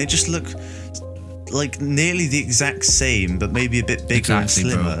products, and they just look like nearly the exact same, but maybe a bit bigger and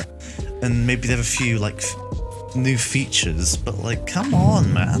slimmer, and maybe they have a few like new features. But like, come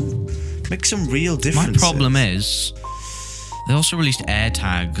on, man, make some real differences. My problem is they also released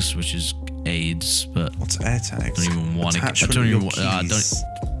AirTags, which is AIDS. But what's AirTags? I don't even want to.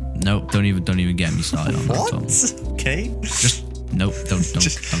 Don't even get me started on what? That. What? Okay. Just nope. Don't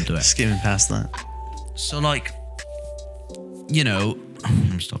do it. Skimming past that. So like, you know, let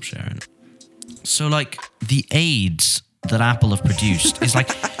me stop sharing. So like, the aids that Apple have produced is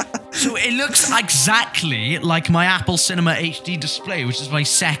like, so it looks exactly like my Apple Cinema HD display, which is my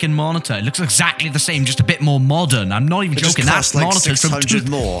second monitor. It looks exactly the same, just a bit more modern. I'm not even joking. That monitor is from 600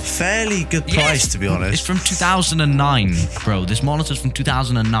 more. Fairly good price, to be honest. It's from 2009, bro. This monitor's from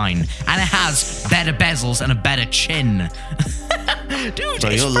 2009, and it has better bezels and a better chin. Dude, bro,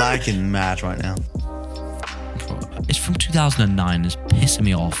 you're lagging mad right now. It's from 2009. It's pissing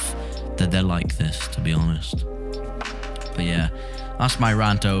me off that they're like this, to be honest. But yeah, that's my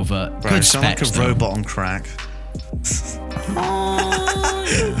rant over. Bro, you sound like a robot on crack.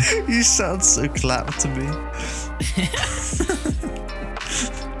 You sound so clapped to me.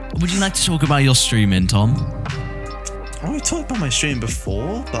 Would you like to talk about your streaming, Tom? We talked about my stream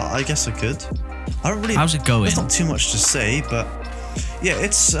before, but I guess I could. I don't really. How's it going? There's not too much to say, but yeah,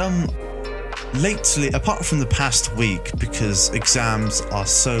 it's lately, apart from the past week, because exams are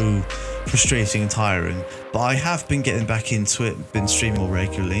so frustrating and tiring. But I have been getting back into it, been streaming more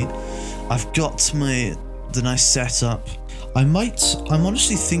regularly. I've got the nice setup. I'm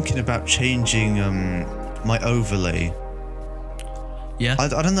honestly thinking about changing my overlay. Yeah. I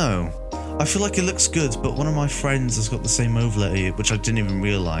don't know. I feel like it looks good, but one of my friends has got the same overlay, which I didn't even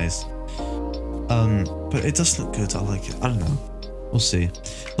realise. But it does look good. I like it. I don't know. We'll see.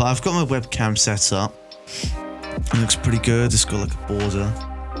 But I've got my webcam set up. It looks pretty good. It's got like a border.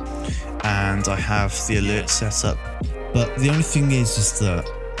 And I have the alert set up. But the only thing is that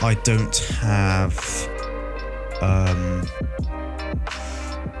I don't have...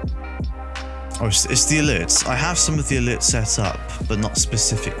 it's the alerts. I have some of the alerts set up, but not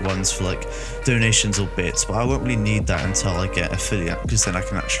specific ones for like donations or bits. But I won't really need that until I get affiliate, because then I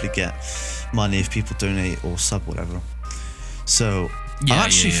can actually get money if people donate or sub, whatever. So I'm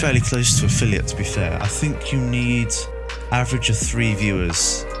actually fairly close to affiliate, to be fair. I think you need average of 3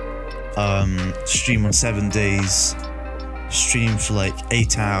 viewers, stream on 7 days, stream for like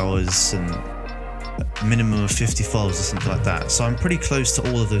 8 hours, and minimum of 50 followers or something like that. So I'm pretty close to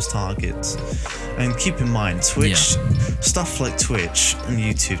all of those targets. And keep in mind, Twitch, stuff like Twitch and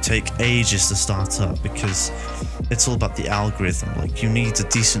YouTube take ages to start up, because it's all about the algorithm. Like, you need a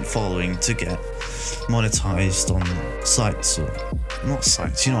decent following to get monetized on sites, or not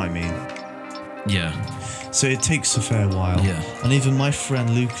sites, you know what I mean? Yeah. So it takes a fair while. Yeah. And even my friend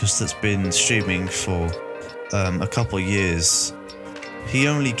Lucas, that's been streaming for a couple of years, he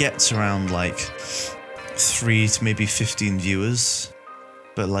only gets around like 3 to maybe 15 viewers,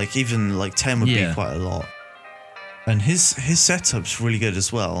 but like even like 10 would be quite a lot. And his setup's really good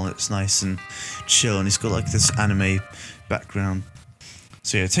as well. It's nice and chill, and he's got like this anime background.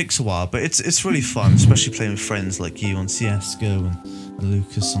 So yeah, it takes a while, but it's really fun, especially playing with friends like you on CS:GO and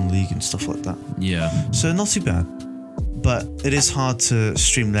Lucas on League and stuff like that. Yeah. So not too bad, but it is hard to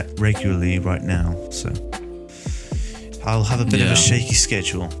stream that regularly right now. So I'll have a bit of a shaky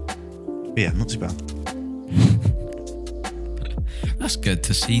schedule. But yeah, not too bad. That's good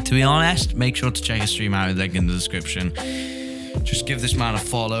to see, to be honest. Make sure to check his stream out, link in the description. Just give this man a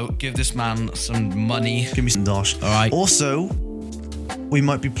follow. Give this man some money. Give me some dosh. All right. Also, we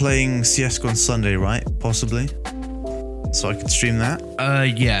might be playing CS:GO on Sunday, right? Possibly. So I could stream that.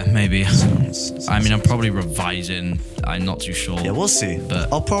 Yeah, maybe. I mean, I'm probably revising. I'm not too sure. Yeah, we'll see.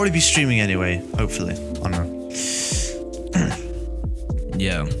 But I'll probably be streaming anyway, hopefully. I don't know.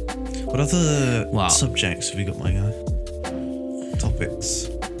 Yeah. What other subjects have you got, my guy? Topics.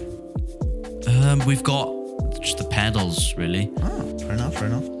 We've got just the pedals, really. Oh, fair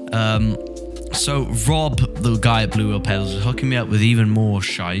enough. So Rob, the guy at Blue Whale Pedals, is hooking me up with even more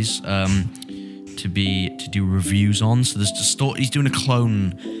shies to do reviews on. So he's doing a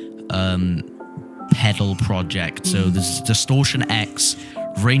clone pedal project. So there's Distortion X,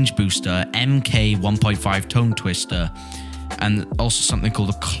 Range Booster, MK 1.5 Tone Twister, and also something called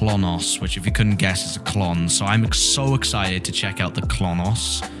a Klonos, which if you couldn't guess is a Klon. So I'm so excited to check out the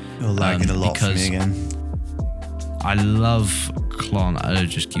Klonos. You're lagging a lot for me again. I love Klon. I'll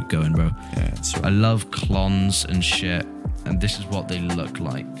just keep going, bro. Yeah, it's right. I love clones and shit, and this is what they look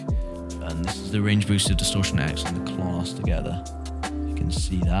like. And this is the Range Booster Distortion X and the Klonos together. You can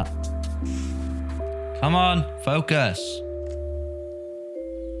see that. Come on, focus.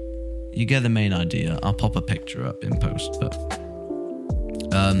 You get the main idea. I'll pop a picture up in post, but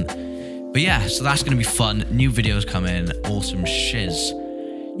yeah, so that's gonna be fun. New videos come in, awesome shiz.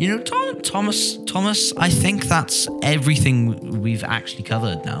 You know, Thomas, I think that's everything we've actually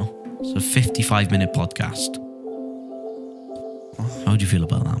covered now. It's a 55-minute podcast. How do you feel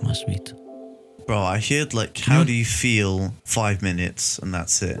about that, my sweet? Bro, I heard like, how do you feel 5 minutes, and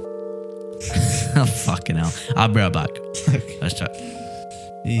that's it. Oh, fucking hell. I'll be right back. Let's check.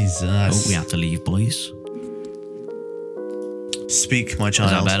 Jesus. Oh, we have to leave, boys. Speak, my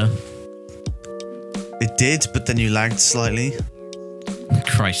child. Is that better? It did, but then you lagged slightly.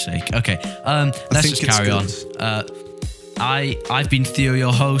 Christ's sake. Okay, let's just carry on. I've been Theo,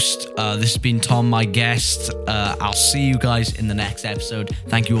 your host. This has been Tom, my guest. I'll see you guys in the next episode.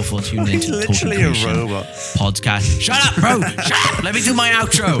 Thank you all for tuning in to the Talking Creation podcast. Shut up, bro! Shut up! Let me do my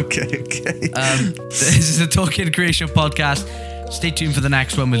outro. Okay. This is the Talking Creation podcast. Stay tuned for the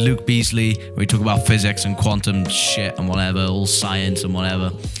next one with Luke Beasley, where we talk about physics and quantum shit and whatever, all science and whatever.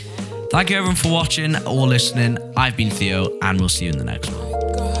 Thank you everyone for watching or listening. I've been Theo, and we'll see you in the next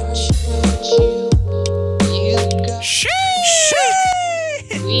one. Shit!